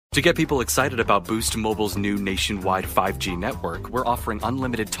To get people excited about Boost Mobile's new nationwide 5G network, we're offering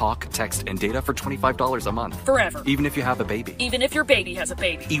unlimited talk, text, and data for $25 a month. Forever. Even if you have a baby. Even if your baby has a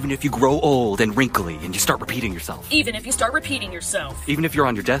baby. Even if you grow old and wrinkly and you start repeating yourself. Even if you start repeating yourself. Even if you're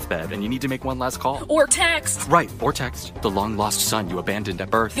on your deathbed and you need to make one last call. Or text. Right, or text. The long-lost son you abandoned at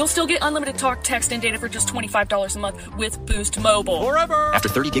birth. You'll still get unlimited talk, text, and data for just $25 a month with Boost Mobile. Forever! After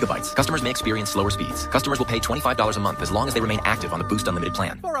 30 gigabytes, customers may experience slower speeds. Customers will pay $25 a month as long as they remain active on the Boost Unlimited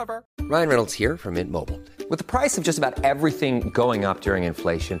plan. Forever. Ryan Reynolds here from Mint Mobile. With the price of just about everything going up during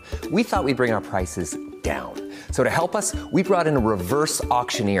inflation, we thought we'd bring our prices down. So to help us, we brought in a reverse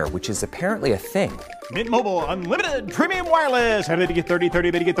auctioneer, which is apparently a thing. Mint Mobile Unlimited Premium Wireless. How to get 30,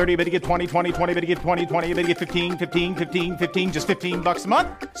 30, bit to get 30, bit to get 20, 20, 20, bit to get 20, 20, bit to get 15, 15, 15, 15, just $15 a month?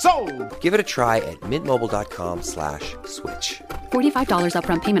 Sold! Give it a try at mintmobile.com/switch. $45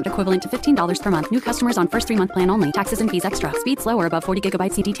 upfront payment equivalent to $15 per month. New customers on first 3-month plan only. Taxes and fees extra. Speed slower above 40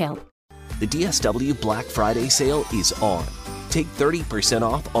 gigabytes. See detail. The DSW Black Friday sale is on. Take 30%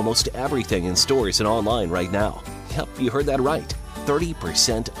 off almost everything in stores and online right now. Yep, you heard that right.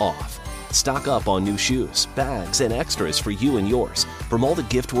 30% off. Stock up on new shoes, bags, and extras for you and yours from all the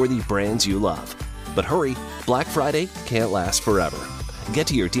gift-worthy brands you love. But hurry, Black Friday can't last forever. Get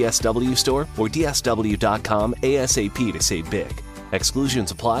to your DSW store or DSW.com ASAP to save big.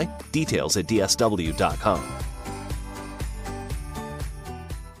 Exclusions apply. Details at DSW.com.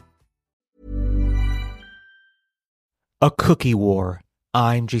 A Cookie War.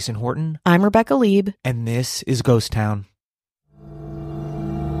 I'm Jason Horton. I'm Rebecca Lieb. And this is Ghost Town.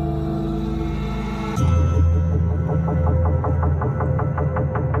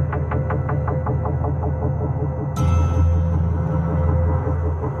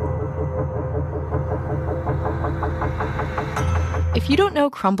 If you don't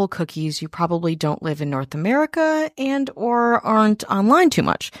know Crumbl cookies, you probably don't live in North America and or aren't online too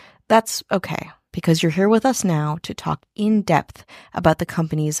much. That's okay, because you're here with us now to talk in depth about the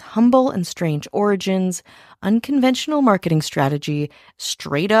company's humble and strange origins, unconventional marketing strategy,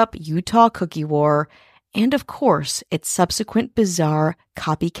 straight up Utah cookie war, and of course, its subsequent bizarre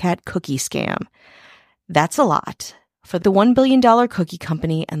copycat cookie scam. That's a lot. For the $1 billion cookie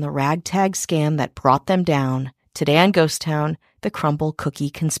company and the ragtag scam that brought them down, today on Ghost Town, the Crumbl cookie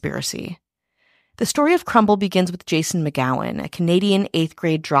conspiracy. The story of Crumbl begins with Jason McGowan, a Canadian 8th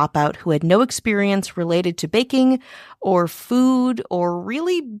grade dropout who had no experience related to baking or food or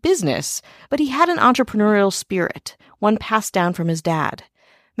really business, but he had an entrepreneurial spirit, one passed down from his dad.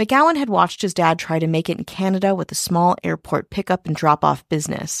 McGowan had watched his dad try to make it in Canada with a small airport pickup and drop-off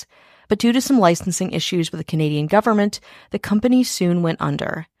business, but due to some licensing issues with the Canadian government, the company soon went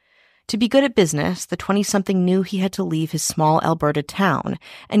under. To be good at business, the 20-something knew he had to leave his small Alberta town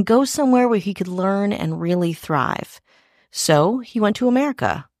and go somewhere where he could learn and really thrive. So he went to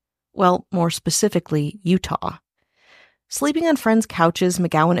America. Well, more specifically, Utah. Sleeping on friends' couches,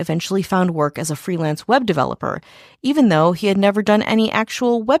 McGowan eventually found work as a freelance web developer, even though he had never done any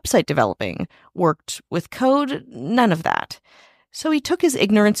actual website developing. Worked with code, none of that. So he took his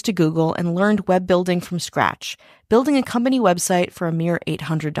ignorance to Google and learned web building from scratch, building a company website for a mere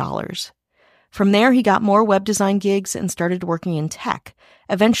 $800. From there, he got more web design gigs and started working in tech,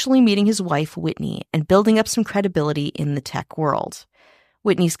 eventually meeting his wife, Whitney, and building up some credibility in the tech world.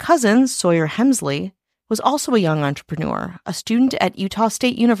 Whitney's cousin, Sawyer Hemsley, was also a young entrepreneur, a student at Utah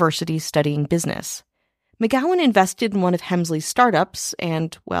State University studying business. McGowan invested in one of Hemsley's startups,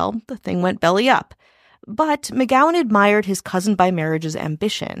 and, well, the thing went belly up. But McGowan admired his cousin by marriage's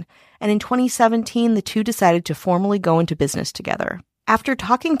ambition, and in 2017, the two decided to formally go into business together. After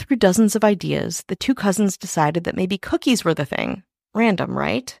talking through dozens of ideas, the two cousins decided that maybe cookies were the thing. Random,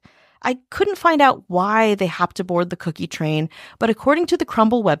 right? I couldn't find out why they hopped aboard the cookie train, but according to the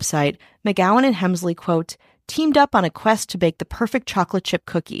Crumbl website, McGowan and Hemsley, quote, teamed up on a quest to bake the perfect chocolate chip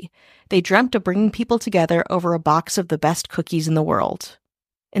cookie. They dreamt of bringing people together over a box of the best cookies in the world.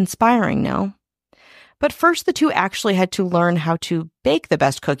 Inspiring, no? But first, the two actually had to learn how to bake the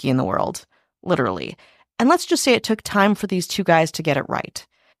best cookie in the world, literally. And let's just say it took time for these two guys to get it right.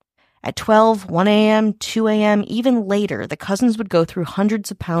 At 12, 1 a.m., 2 a.m., even later, the cousins would go through hundreds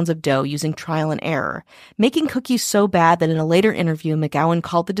of pounds of dough using trial and error, making cookies so bad that in a later interview, McGowan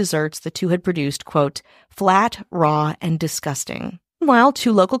called the desserts the two had produced, quote, flat, raw, and disgusting. Meanwhile,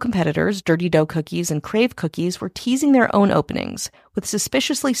 two local competitors, Dirty Dough Cookies and Crave Cookies, were teasing their own openings with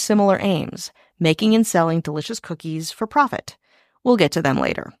suspiciously similar aims, making and selling delicious cookies for profit. We'll get to them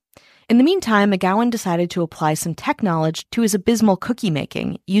later. In the meantime, McGowan decided to apply some tech knowledge to his abysmal cookie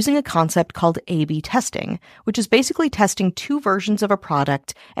making using a concept called A/B testing, which is basically testing two versions of a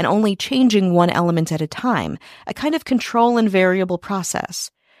product and only changing one element at a time, a kind of control and variable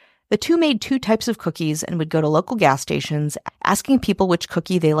process. The two made two types of cookies and would go to local gas stations asking people which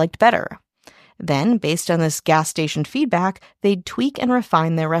cookie they liked better. Then, based on this gas station feedback, they'd tweak and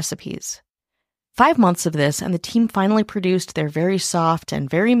refine their recipes. 5 months of this, and the team finally produced their very soft and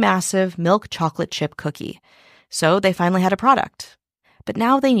very massive milk chocolate chip cookie. So they finally had a product. But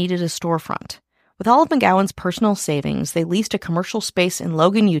now they needed a storefront. With all of McGowan's personal savings, they leased a commercial space in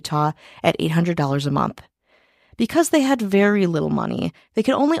Logan, Utah at $800 a month. Because they had very little money, they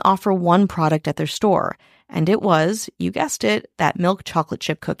could only offer one product at their store, and it was, you guessed it, that milk chocolate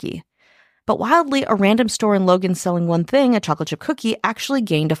chip cookie. But wildly, a random store in Logan selling one thing, a chocolate chip cookie, actually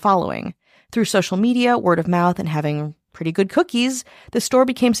gained a following. Through social media, word of mouth, and having pretty good cookies, the store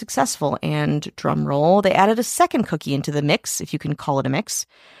became successful, and, drum roll, they added a second cookie into the mix, if you can call it a mix,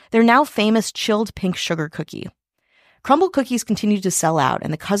 their now famous chilled pink sugar cookie. Crumbl cookies continued to sell out,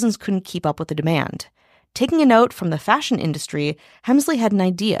 and the cousins couldn't keep up with the demand. Taking a note from the fashion industry, Hemsley had an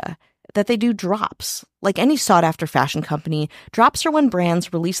idea that they do drops. Like any sought-after fashion company, drops are when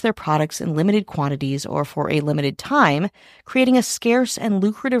brands release their products in limited quantities or for a limited time, creating a scarce and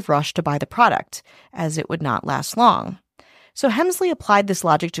lucrative rush to buy the product, as it would not last long. So Hemsley applied this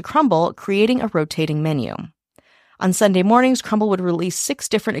logic to Crumbl, creating a rotating menu. On Sunday mornings, Crumbl would release 6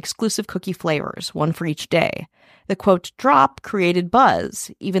 different exclusive cookie flavors, one for each day. The, quote, drop created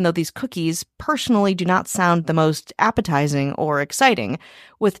buzz, even though these cookies personally do not sound the most appetizing or exciting,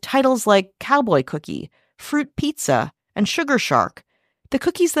 with titles like Cowboy Cookie, Fruit Pizza, and Sugar Shark. The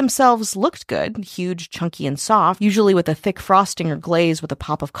cookies themselves looked good, huge, chunky, and soft, usually with a thick frosting or glaze with a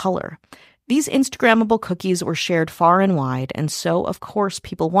pop of color. These Instagrammable cookies were shared far and wide, and so, of course,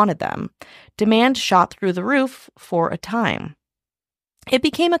 people wanted them. Demand shot through the roof for a time. It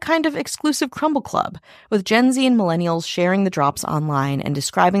became a kind of exclusive Crumbl club, with Gen Z and millennials sharing the drops online and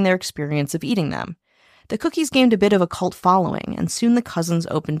describing their experience of eating them. The cookies gained a bit of a cult following, and soon the cousins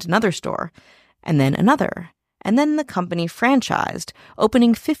opened another store, and then another. And then the company franchised,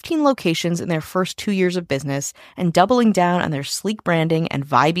 opening 15 locations in their first 2 years of business and doubling down on their sleek branding and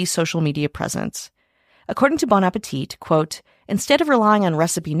vibey social media presence. According to Bon Appetit, quote, instead of relying on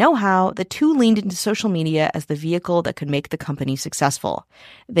recipe know-how, the two leaned into social media as the vehicle that could make the company successful.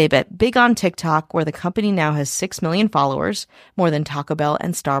 They bet big on TikTok, where the company now has 6 million followers, more than Taco Bell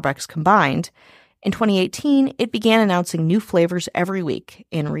and Starbucks combined. In 2018, it began announcing new flavors every week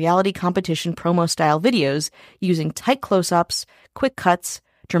in reality competition promo-style videos using tight close-ups, quick cuts,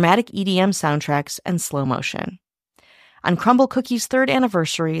 dramatic EDM soundtracks, and slow motion. On Crumbl Cookie's 3rd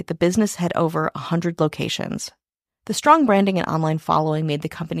anniversary, the business had over 100 locations. The strong branding and online following made the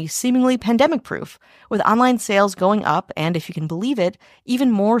company seemingly pandemic-proof, with online sales going up and, if you can believe it,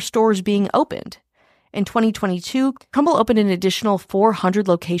 even more stores being opened. In 2022, Crumbl opened an additional 400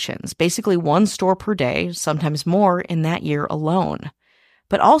 locations, basically one store per day, sometimes more in that year alone.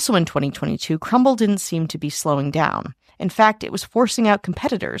 But also in 2022, Crumbl didn't seem to be slowing down. In fact, it was forcing out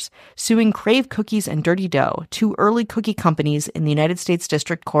competitors, suing Crave Cookies and Dirty Dough, 2 early cookie companies in the United States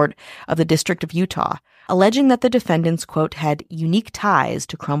District Court of the District of Utah, alleging that the defendants, quote, had unique ties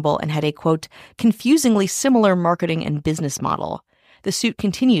to Crumbl and had a, quote, confusingly similar marketing and business model. The suit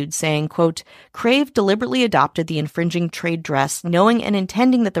continued, saying, quote, Crave deliberately adopted the infringing trade dress, knowing and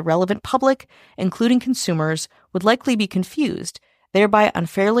intending that the relevant public, including consumers, would likely be confused, thereby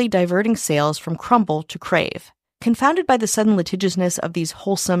unfairly diverting sales from Crumbl to Crave. Confounded by the sudden litigiousness of these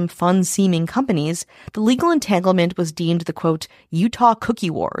wholesome, fun-seeming companies, the legal entanglement was deemed the, quote, Utah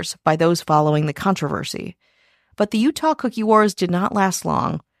Cookie Wars by those following the controversy. But the Utah Cookie Wars did not last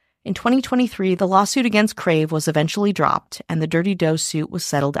long. In 2023, the lawsuit against Crave was eventually dropped, and the Dirty Dough suit was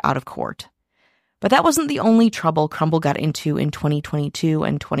settled out of court. But that wasn't the only trouble Crumbl got into in 2022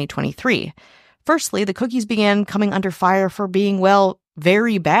 and 2023. Firstly, the cookies began coming under fire for being, well,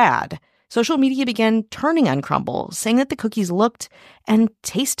 very bad. Social media began turning on Crumbl, saying that the cookies looked and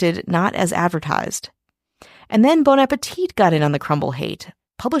tasted not as advertised. And then Bon Appetit got in on the Crumbl hate,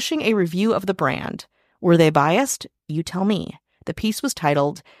 publishing a review of the brand. Were they biased? You tell me. The piece was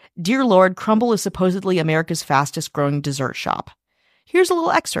titled, Dear Lord, Crumbl is supposedly America's fastest-growing dessert shop. Here's a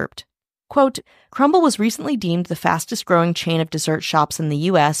little excerpt. Quote, Crumbl was recently deemed the fastest-growing chain of dessert shops in the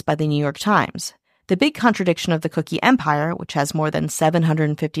U.S. by the New York Times. The big contradiction of the cookie empire, which has more than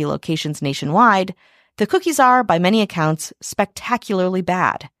 750 locations nationwide, the cookies are, by many accounts, spectacularly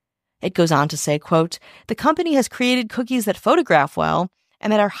bad. It goes on to say, quote, the company has created cookies that photograph well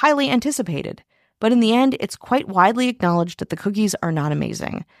and that are highly anticipated. But in the end, it's quite widely acknowledged that the cookies are not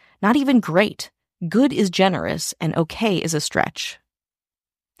amazing, not even great. Good is generous, and okay is a stretch.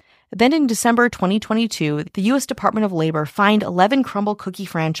 Then in December 2022, the U.S. Department of Labor fined 11 Crumbl cookie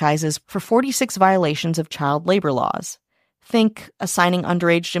franchises for 46 violations of child labor laws. Think assigning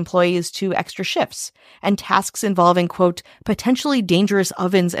underage employees to extra shifts and tasks involving, quote, potentially dangerous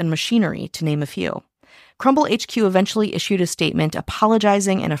ovens and machinery, to name a few. Crumbl HQ eventually issued a statement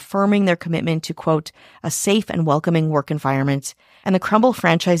apologizing and affirming their commitment to, quote, a safe and welcoming work environment, and the Crumbl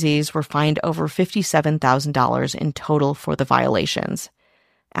franchisees were fined over $57,000 in total for the violations.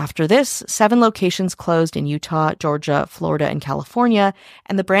 After this, 7 locations closed in Utah, Georgia, Florida, and California,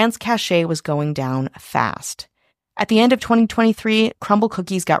 and the brand's cachet was going down fast. At the end of 2023, Crumbl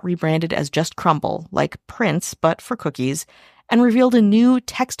cookies got rebranded as just Crumbl, like Prince, but for cookies, and revealed a new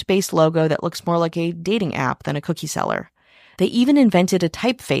text-based logo that looks more like a dating app than a cookie seller. They even invented a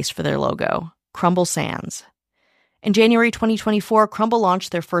typeface for their logo, Crumbl Sans. In January 2024, Crumbl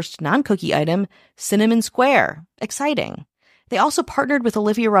launched their first non-cookie item, Cinnamon Square. Exciting. They also partnered with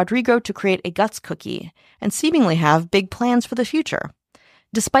Olivia Rodrigo to create a Guts cookie, and seemingly have big plans for the future.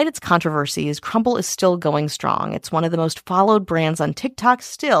 Despite its controversies, Crumbl is still going strong. It's one of the most followed brands on TikTok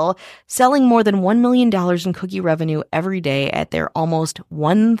still, selling more than $1 million in cookie revenue every day at their almost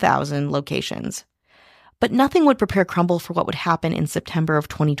 1,000 locations. But nothing would prepare Crumbl for what would happen in September of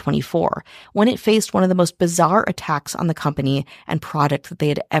 2024, when it faced one of the most bizarre attacks on the company and product that they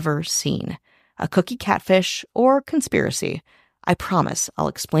had ever seen. A cookie catfish or conspiracy. I promise I'll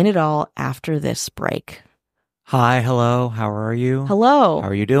explain it all after this break. Hi, hello, how are you? Hello. How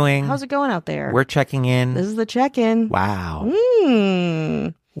are you doing? How's it going out there? We're checking in. This is the check-in. Wow.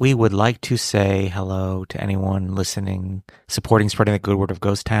 Mm. We would like to say hello to anyone listening, supporting, spreading the good word of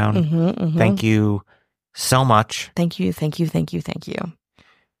Ghost Town. Thank you so much. Thank you, thank you, thank you, thank you.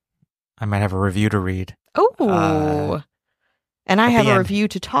 I might have a review to read. Oh. And I have a review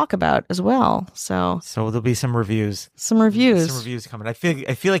to talk about as well. So there'll be some reviews. Some reviews coming. I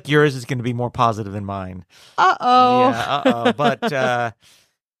feel like yours is going to be more positive than mine. Uh-oh. Yeah, But I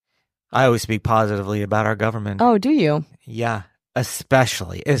always speak positively about our government. Oh, do you? Yeah,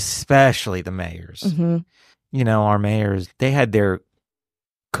 especially the mayors. Mm-hmm. You know, our mayors, they had their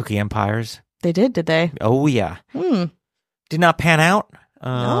cookie empires. They did they? Oh, yeah. Did not pan out.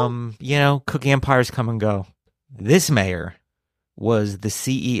 No. You know, cookie empires come and go. This mayor was the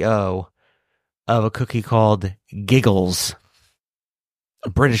CEO of a cookie called Giggles, a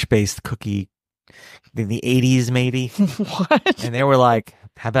British-based cookie in the 80s, maybe. What? And they were like,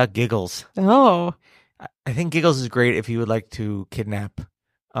 how about Giggles? Oh. I think Giggles is great if you would like to kidnap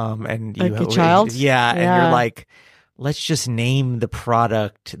and like a child? Yeah, and you're like, let's just name the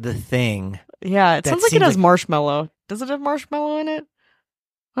product, the thing. Yeah, it sounds like it has marshmallow. Does it have marshmallow in it?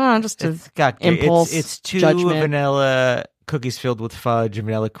 Just it's got impulse. It's 2 judgment. vanilla cookies filled with fudge and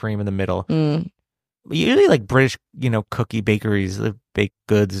vanilla cream in the middle. Usually, like British, cookie bakeries, the baked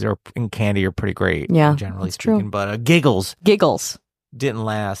goods and candy are pretty great. Yeah, generally speaking. True. But Giggles didn't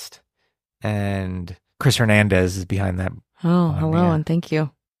last, and Chris Hernandez is behind that. Oh, hello, and thank you.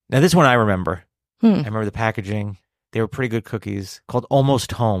 Now, this one I remember. I remember the packaging. They were pretty good cookies called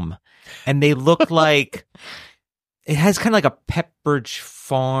Almost Home, and they look like. It has kind of like a Pepperidge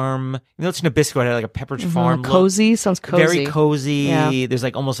Farm. It's Nabisco. It had like a Pepperidge Farm cozy. Look. Sounds cozy. Very cozy. Yeah. There's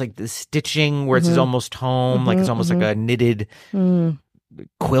like almost like the stitching where it says Almost Home. Like it's almost like a knitted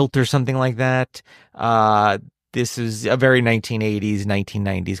quilt or something like that. This is a very 1980s,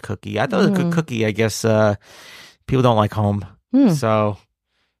 1990s cookie. I thought it was a good cookie. I guess people don't like home. So,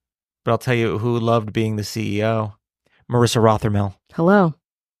 but I'll tell you who loved being the CEO. Marissa Rothermel. Hello.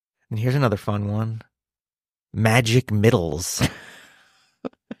 And here's another fun one. Magic Middles.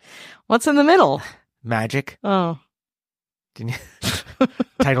 What's in the middle? Magic. Oh.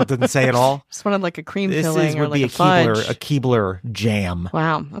 Title didn't say it all. Just wanted like a cream this filling or like a fudge. A Keebler jam.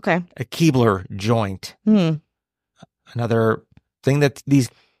 Wow. Okay. A Keebler joint. Another thing that these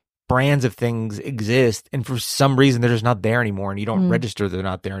brands of things exist, and for some reason they're just not there anymore, and you don't register they're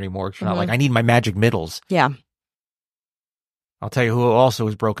not there anymore. You're not like, I need my Magic Middles. Yeah. I'll tell you who also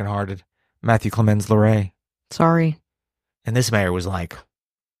was brokenhearted. Matthew Clemens Leray. Sorry. And this mayor was like,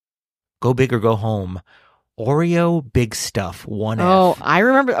 go big or go home. Oreo Big Stuff 1F. Oh, I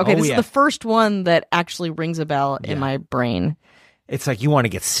remember. Okay, this is the first one that actually rings a bell in my brain. It's like, you want to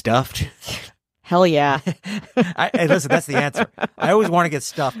get stuffed? Hell yeah. Listen, that's the answer. I always want to get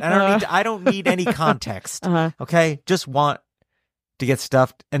stuffed. I don't need any context. Okay? Just want to get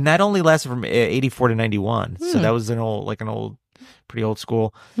stuffed. And that only lasted from 84 to 91. So that was pretty old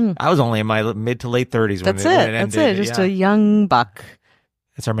school. I was only in my mid to late 30s when it ended. That's it. Just a young buck.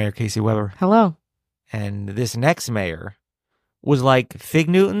 It's our mayor, Casey Weber. Hello. And this next mayor was like, Fig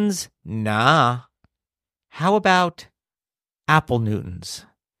Newtons? Nah. How about Apple Newtons?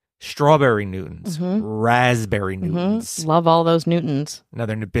 strawberry Newtons, raspberry Newtons, Love all those Newtons.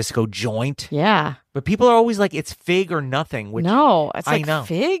 another Nabisco joint. Yeah. But people are always like, it's fig or nothing. Which No, it's I like know.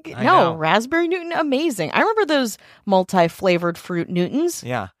 fig. I No, know. raspberry Newton, amazing. I remember those multi-flavored fruit Newtons.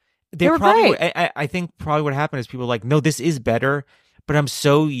 Yeah. They were probably, great. I think probably what happened is people were like, no, this is better, but I'm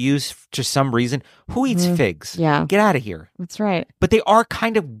so used to some reason. Who eats figs? Yeah. Get out of here. That's right. But they are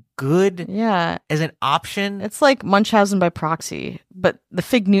kind of good Yeah. as an option. It's like Munchausen by proxy, but the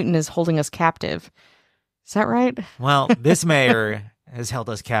fig Newton is holding us captive. Is that right? Well, this mayor has held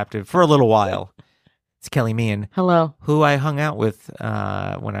us captive for a little while. It's Kelly Meehan, Hello. who I hung out with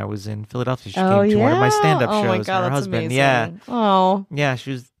when I was in Philadelphia. She Oh, came to one of my stand-up Oh shows. my with God, her that's husband. amazing. Yeah. Oh. Yeah,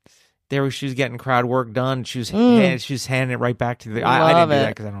 she was there. She was getting crowd work done. She was she was handing it right back to the. I didn't Love do that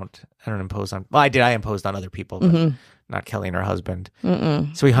it. because I don't impose on. Well, I did. I imposed on other people, but not Kelly and her husband.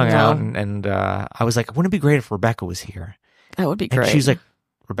 Mm-mm. So we hung No. out, and I was like, "Wouldn't it be great if Rebecca was here?" That would be And great. she was like,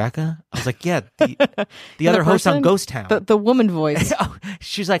 "Rebecca?" I was like, "Yeah, the other host on person? Ghost Town." the woman voice.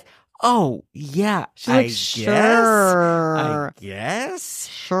 She's like, "Oh yeah, She's like, I sure. guess,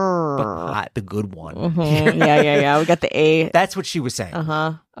 Sure. but hot, the good one." Mhm. Yeah. We got the A. That's what she was saying.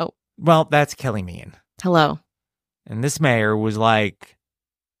 Uh-huh. Oh, Well, that's Kelly Meehan. hello. And this mayor was like,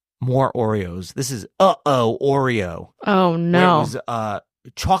 more Oreos. This is Oreo. Oh, Where no. it was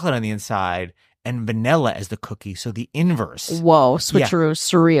chocolate on the inside and vanilla as the cookie. So the inverse. Whoa, switcheroo,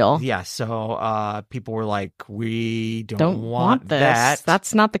 surreal. Yeah. So people were like, we Don't want this. that.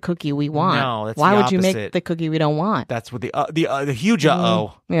 That's not the cookie we want. No, that's Why the would you make opposite. the cookie we don't want? That's what the huge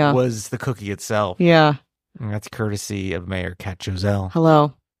Yeah. was the cookie itself. Yeah. And that's courtesy of Mayor Kat Joselle.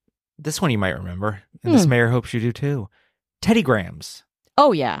 Hello. This one you might remember. And this mayor hopes you do too. Teddy Grahams.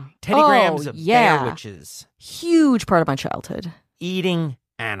 Oh, yeah. Teddy Grahams of yeah. bear witches. Huge part of my childhood. Eating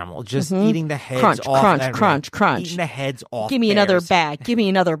animal. Just eating the heads Crunch, off. crunch, everything. crunch, crunch. Eating the heads off. Give me another bears. bag. Give me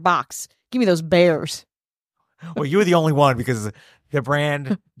another box. Give me those bears. Well, you were the only one because the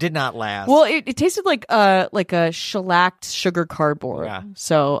brand did not last. Well, it tasted like a shellacked sugar cardboard. Yeah.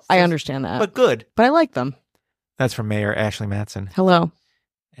 So I understand that. but good. But I like them. That's from Mayor Ashley Matson. Hello.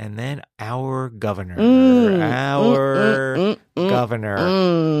 And then our governor. Mm,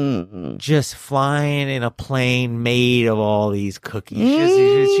 Governor. Just flying in a plane made of all these cookies.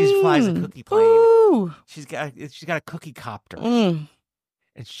 She flies a cookie plane. Ooh. She's got a cookie copter. Mm.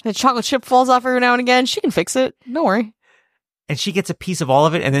 And she, The chocolate chip falls off every now and again. She can fix it. Don't worry. and she gets a piece of all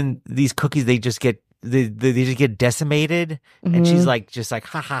of it, and then these cookies they just get decimated, and she's like just like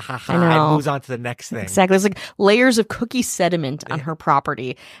ha ha ha ha, I know. and moves on to the next thing. Exactly. It's like layers of cookie sediment on her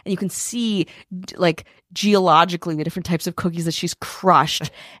property. And you can see like geologically the different types of cookies that she's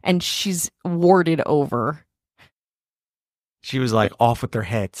crushed and she's warded over. She was like off with their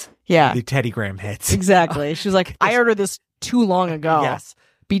heads. Yeah. The Teddy Graham heads. Exactly. She was like, I ordered this too long ago. Yes.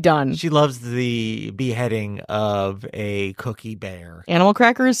 Be done. She loves the beheading of a cookie bear. Animal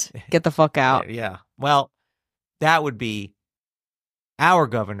crackers? Get the fuck out. Yeah. Well, that would be our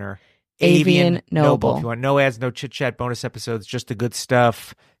governor, Avian Noble. If you want no ads, no chit chat, bonus episodes, just the good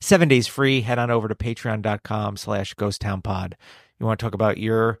stuff. 7 days free. Head on over to patreon.com/ghosttownpod. You want to talk about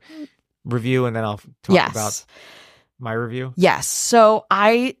your review, and then I'll talk about my review? Yes. So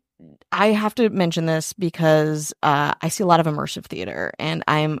I have to mention this because I see a lot of immersive theater, and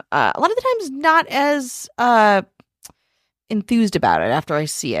I'm a lot of the times not as enthused about it after I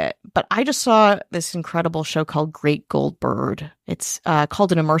see it. But I just saw this incredible show called Great Gold Bird. It's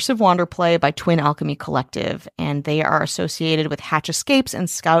called an immersive wander play by Twin Alchemy Collective, and they are associated with Hatch Escapes and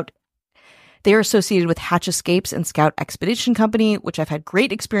Scout. They are associated with Hatch Escapes and Scout Expedition Company, which I've had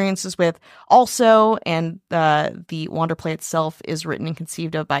great experiences with also. And the wander play itself is written and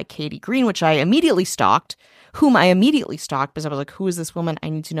conceived of by Katie Green, whom I immediately stalked because I was like, who is this woman? I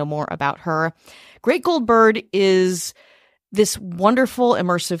need to know more about her. Great Gold Bird is this wonderful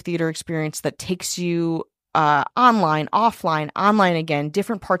immersive theater experience that takes you online, offline, online again,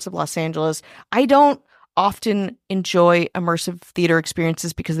 different parts of Los Angeles. I don't often enjoy immersive theater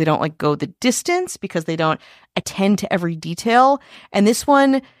experiences because they don't like go the distance, because they don't attend to every detail. And this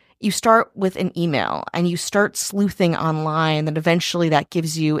one, you start with an email and you start sleuthing online, and eventually that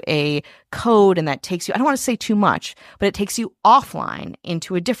gives you a code, and that takes you, I don't want to say too much, but it takes you offline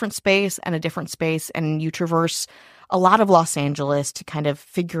into a different space, and you traverse a lot of Los Angeles to kind of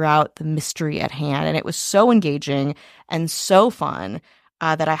figure out the mystery at hand. And it was so engaging and so fun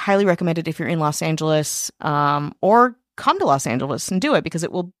that I highly recommend it if you're in Los Angeles, or come to Los Angeles and do it, because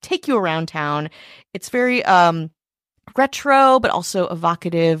it will take you around town. It's very retro, but also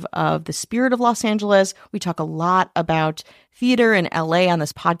evocative of the spirit of Los Angeles. We talk a lot about theater in LA on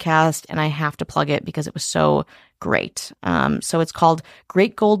this podcast, and I have to plug it because it was so great. So it's called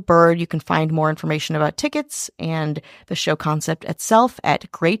Great Gold Bird. You can find more information about tickets and the show concept itself at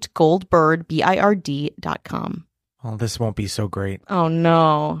greatgoldbird.com. Oh, this won't be so great. Oh,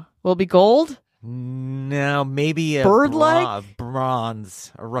 no. Will it be gold? No, maybe a bird-like?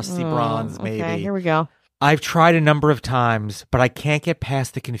 Bronze, a rusty bronze, maybe. Okay, here we go. I've tried a number of times, but I can't get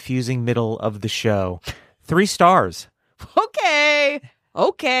past the confusing middle of the show. 3 stars. Okay.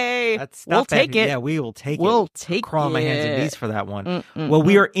 That's we'll not bad. take it. Yeah, we will take it. We'll take Crawl on my hands and it. knees for that one. Well,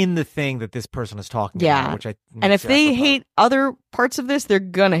 we are in the thing that this person is talking about, which I and if they hate other parts of this, they're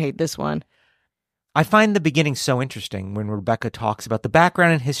gonna hate this one. I find the beginning so interesting when Rebecca talks about the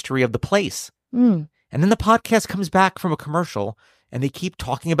background and history of the place. And then the podcast comes back from a commercial and they keep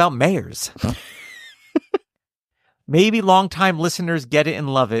talking about mayors. Maybe longtime listeners get it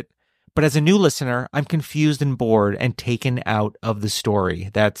and love it, but as a new listener, I'm confused and bored and taken out of the story.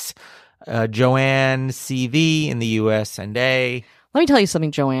 That's Joanne CV in the US and A. Let me tell you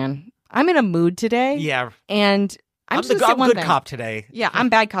something, Joanne. I'm in a mood today. Yeah. And I'm just going to say one good thing. cop today. Yeah, I'm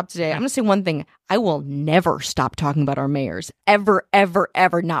bad cop today. I'm going to say one thing. I will never stop talking about our mayors. Ever, ever,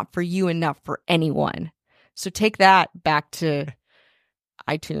 ever. Not for you and not for anyone. So take that back to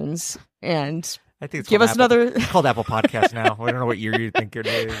iTunes and I think it's give us another. It's called Apple Podcast now. I don't know what year you think it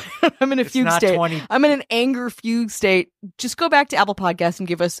is. I'm in a fugue state. 20. I'm in an anger fugue state. Just go back to Apple Podcasts and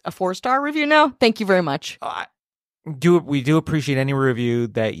give us a 4-star review now. Thank you very much. We do appreciate any review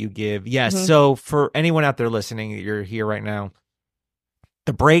that you give. Yes. So for anyone out there listening, you're here right now.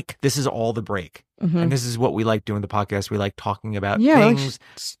 The break. This is all the break, and this is what we like doing the podcast. We like talking about things,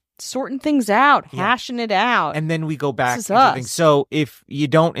 sorting things out, hashing it out, and then we go back. This is us. Things. So if you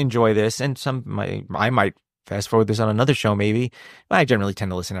don't enjoy this, and I might fast forward this on another show. Maybe I generally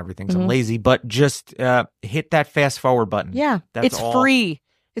tend to listen to everything, so I'm lazy. But just hit that fast forward button. Yeah, that's it's free.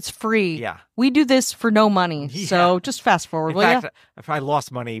 It's free. Yeah. We do this for no money. Yeah. So just fast forward, In will fact, you? if I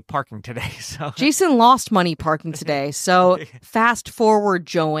lost money parking today, so Jason lost money parking today. So fast forward,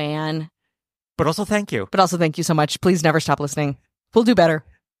 Joanne. But also thank you. But also thank you so much. Please never stop listening. We'll do better.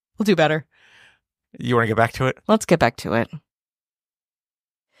 We'll do better. You want to get back to it? Let's get back to it.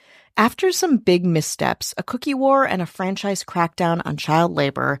 After some big missteps, a cookie war, and a franchise crackdown on child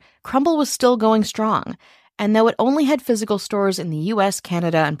labor, Crumbl was still going strong. And though it only had physical stores in the US,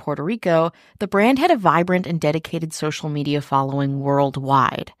 Canada, and Puerto Rico, the brand had a vibrant and dedicated social media following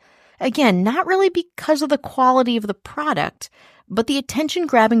worldwide. Again, not really because of the quality of the product, but the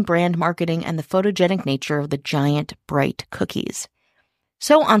attention-grabbing brand marketing and the photogenic nature of the giant, bright cookies.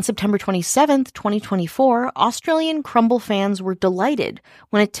 So on September 27th, 2024, Australian Crumbl fans were delighted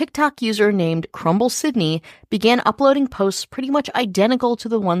when a TikTok user named Crumbl Sydney began uploading posts pretty much identical to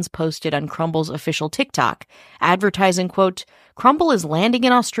the ones posted on Crumbl's official TikTok, advertising, quote, "Crumbl is landing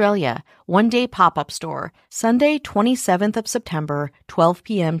in Australia, one-day pop-up store, Sunday, 27th of September, 12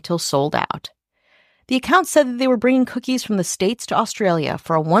 p.m. till sold out." The account said that they were bringing cookies from the States to Australia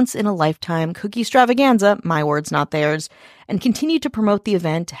for a once-in-a-lifetime cookie extravaganza, my words, not theirs, and continued to promote the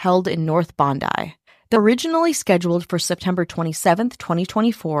event held in North Bondi. Originally scheduled for September 27th,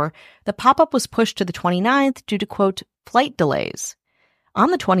 2024, the pop-up was pushed to the 29th due to, quote, flight delays.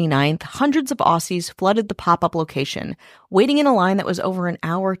 On the 29th, hundreds of Aussies flooded the pop-up location, waiting in a line that was over an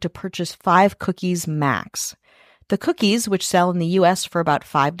hour to purchase 5 cookies max. The cookies, which sell in the U.S. for about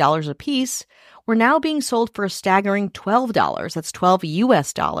 $5 a piece, were now being sold for a staggering $12, that's $12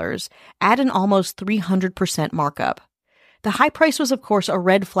 US, at an almost 300% markup. The high price was, of course, a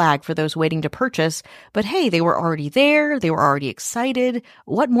red flag for those waiting to purchase, but hey, they were already there, they were already excited.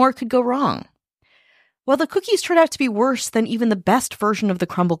 What more could go wrong? Well, the cookies turned out to be worse than even the best version of the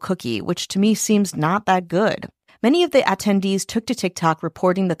Crumbl cookie, which to me seems not that good. Many of the attendees took to TikTok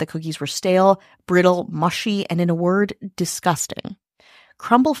reporting that the cookies were stale, brittle, mushy, and in a word, disgusting.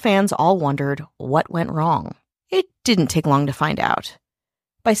 Crumbl fans all wondered what went wrong. It didn't take long to find out.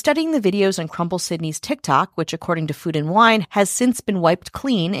 By studying the videos on Crumbl Sydney's TikTok, which according to Food & Wine has since been wiped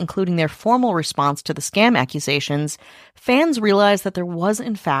clean, including their formal response to the scam accusations, fans realized that there was,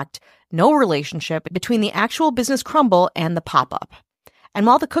 in fact, no relationship between the actual business Crumbl and the pop-up. And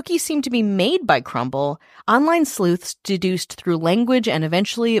while the cookies seemed to be made by Crumbl, online sleuths deduced through language and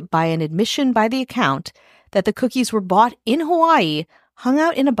eventually by an admission by the account that the cookies were bought in Hawaii, hung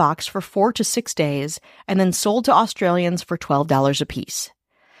out in a box for 4 to 6 days, and then sold to Australians for $12 a piece.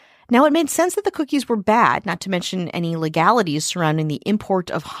 Now, it made sense that the cookies were bad, not to mention any legalities surrounding the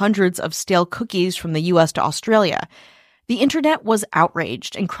import of hundreds of stale cookies from the U.S. to Australia. The internet was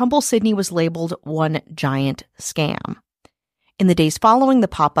outraged, and Crumbl Sydney was labeled one giant scam. In the days following the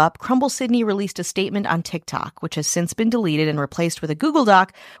pop-up, Crumbl Sydney released a statement on TikTok, which has since been deleted and replaced with a Google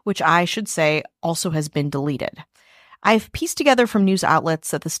Doc, which I should say also has been deleted. I've pieced together from news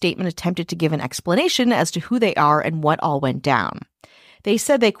outlets that the statement attempted to give an explanation as to who they are and what all went down. They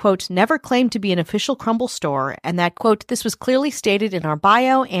said they, quote, never claimed to be an official Crumbl store and that, quote, this was clearly stated in our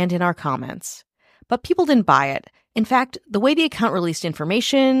bio and in our comments. But people didn't buy it. In fact, the way the account released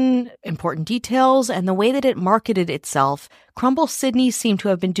information, important details, and the way that it marketed itself, Crumbl Sydney seemed to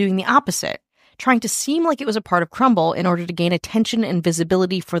have been doing the opposite, trying to seem like it was a part of Crumbl in order to gain attention and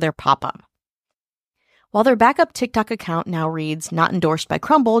visibility for their pop-up. While their backup TikTok account now reads, not endorsed by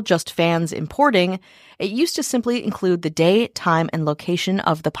Crumbl, just fans importing, it used to simply include the day, time, and location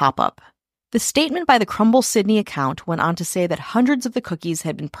of the pop-up. The statement by the Crumbl Sydney account went on to say that hundreds of the cookies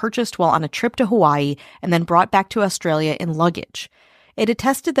had been purchased while on a trip to Hawaii and then brought back to Australia in luggage. It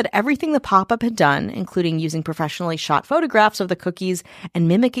attested that everything the pop-up had done, including using professionally shot photographs of the cookies and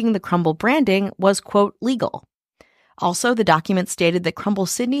mimicking the Crumbl branding, was, quote, legal. Also, the document stated that Crumbl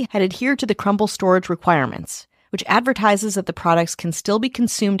Sydney had adhered to the Crumbl storage requirements, which advertises that the products can still be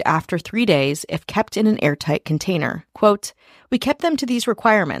consumed after 3 days if kept in an airtight container. Quote, we kept them to these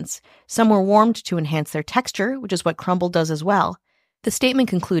requirements. Some were warmed to enhance their texture, which is what Crumbl does as well. The statement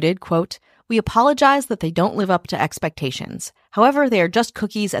concluded, quote, we apologize that they don't live up to expectations. However, they are just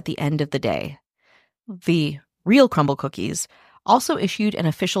cookies at the end of the day. The real Crumbl cookies also issued an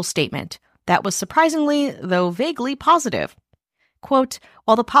official statement that was surprisingly, though vaguely, positive. Quote,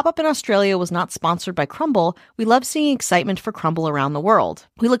 while the pop-up in Australia was not sponsored by Crumbl, we love seeing excitement for Crumbl around the world.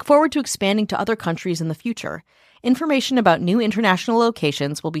 We look forward to expanding to other countries in the future. Information about new international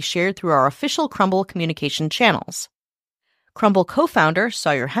locations will be shared through our official Crumbl communication channels. Crumbl co-founder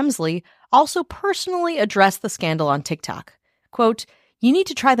Sawyer Hemsley also personally addressed the scandal on TikTok. Quote, you need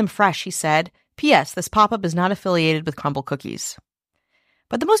to try them fresh, he said. P.S. This pop-up is not affiliated with Crumbl cookies.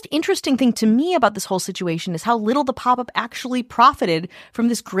 But the most interesting thing to me about this whole situation is how little the pop-up actually profited from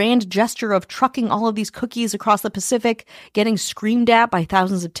this grand gesture of trucking all of these cookies across the Pacific, getting screamed at by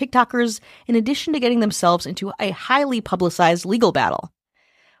thousands of TikTokers, in addition to getting themselves into a highly publicized legal battle.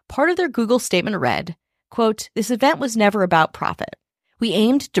 Part of their Google statement read, quote, this event was never about profit. We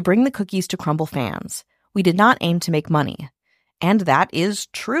aimed to bring the cookies to Crumbl fans. We did not aim to make money. And that is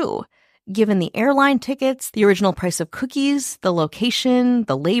true. Given the airline tickets, the original price of cookies, the location,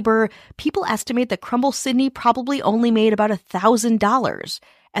 the labor, people estimate that Crumbl Sydney probably only made about $1,000,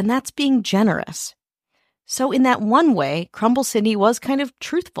 and that's being generous. So in that one way, Crumbl Sydney was kind of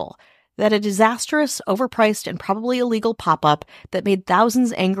truthful, that a disastrous, overpriced, and probably illegal pop-up that made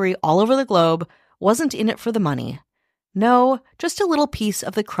thousands angry all over the globe wasn't in it for the money. No, just a little piece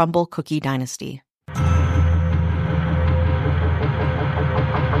of the Crumbl cookie dynasty.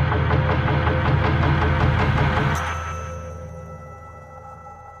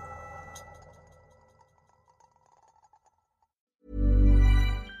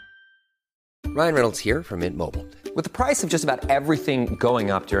 Ryan Reynolds here from Mint Mobile. With the price of just about everything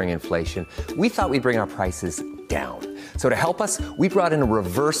going up during inflation, we thought we'd bring our prices down. So to help us, we brought in a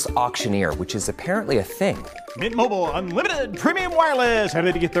reverse auctioneer, which is apparently a thing. Mint Mobile Unlimited Premium Wireless. How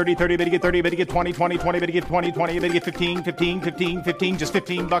to get 30, 30, bit to get 30, bit to get 20, 20, 20, bit to get 20, 20, bit to get 15, 15, 15, 15, just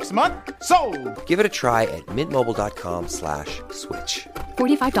 $15 a month? Sold! Give it a try at mintmobile.com/switch.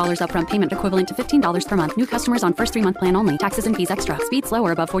 $45 upfront payment equivalent to $15 per month. New customers on first 3-month plan only. Taxes and fees extra. Speed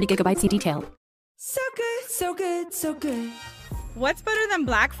slower above 40 gigabytes. See detail. So good, so good, so good. What's better than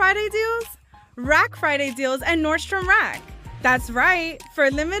Black Friday deals? Rack Friday deals at Nordstrom Rack. That's right. For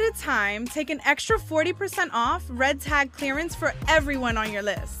a limited time, take an extra 40% off red tag clearance for everyone on your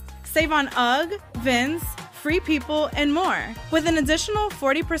list. Save on UGG, Vince, Free People, and more. With an additional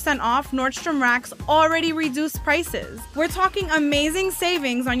 40% off Nordstrom Rack's already reduced prices. We're talking amazing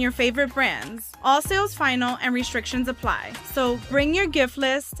savings on your favorite brands. All sales final and restrictions apply. So bring your gift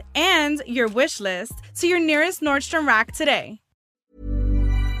list and your wish list to your nearest Nordstrom Rack today.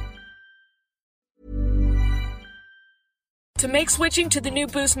 To make switching to the new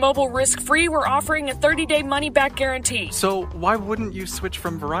Boost Mobile risk-free, we're offering a 30-day money-back guarantee. So why wouldn't you switch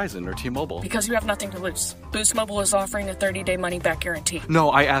from Verizon or T-Mobile? Because you have nothing to lose. Boost Mobile is offering a 30-day money-back guarantee.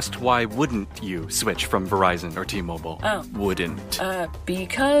 No, I asked why wouldn't you switch from Verizon or T-Mobile? Oh. Wouldn't.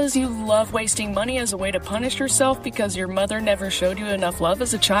 Because you love wasting money as a way to punish yourself because your mother never showed you enough love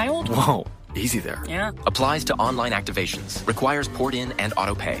as a child? Whoa. Easy there. Yeah. Applies to online activations. Requires port in and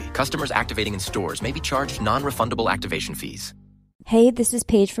auto pay. Customers activating in stores may be charged non-refundable activation fees. Hey, this is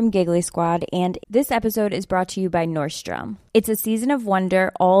Paige from Giggly Squad, and this episode is brought to you by Nordstrom. It's a season of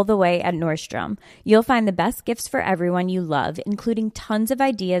wonder all the way at Nordstrom. You'll find the best gifts for everyone you love, including tons of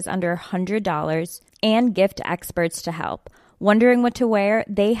ideas under $100 and gift experts to help. Wondering what to wear?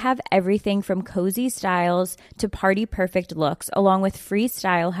 They have everything from cozy styles to party-perfect looks, along with free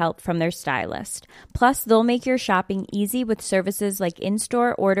style help from their stylist. Plus, they'll make your shopping easy with services like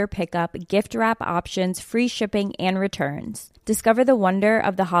in-store order pickup, gift wrap options, free shipping, and returns. Discover the wonder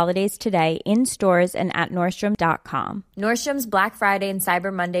of the holidays today in stores and at Nordstrom.com. Nordstrom's Black Friday and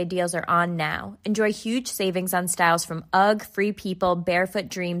Cyber Monday deals are on now. Enjoy huge savings on styles from UGG, Free People, Barefoot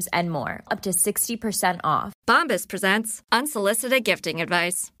Dreams, and more. Up to 60% off. Bombas presents unsolicited gifting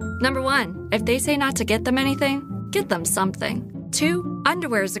advice. Number 1, if they say not to get them anything, get them something. 2,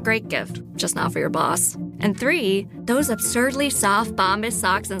 underwear is a great gift, just not for your boss. And 3, those absurdly soft Bombas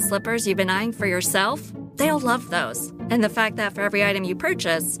socks and slippers you've been eyeing for yourself, they'll love those. And the fact that for every item you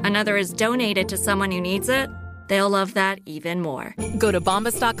purchase, another is donated to someone who needs it, they'll love that even more. Go to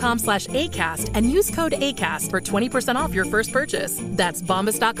bombas.com/ACAST and use code ACAST for 20% off your first purchase. That's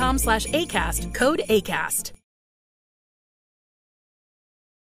bombas.com/ACAST, code ACAST.